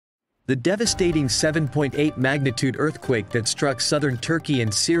The devastating 7.8 magnitude earthquake that struck southern Turkey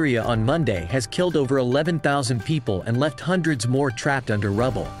and Syria on Monday has killed over 11,000 people and left hundreds more trapped under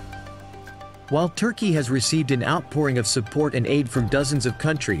rubble. While Turkey has received an outpouring of support and aid from dozens of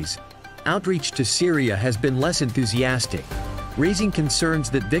countries, outreach to Syria has been less enthusiastic, raising concerns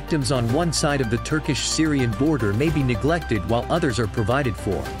that victims on one side of the Turkish-Syrian border may be neglected while others are provided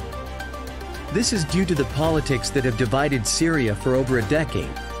for. This is due to the politics that have divided Syria for over a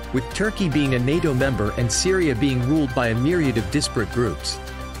decade, with Turkey being a NATO member and Syria being ruled by a myriad of disparate groups.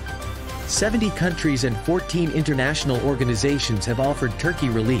 70 countries and 14 international organizations have offered Turkey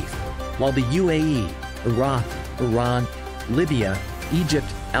relief, while the UAE, Iraq, Iran, Libya, Egypt,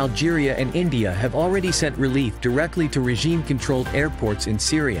 Algeria and India have already sent relief directly to regime-controlled airports in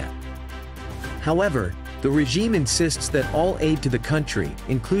Syria. However, the regime insists that all aid to the country,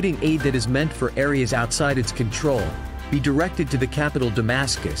 including aid that is meant for areas outside its control, be directed to the capital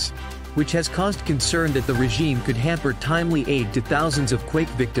Damascus, which has caused concern that the regime could hamper timely aid to thousands of quake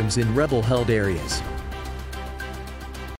victims in rebel-held areas.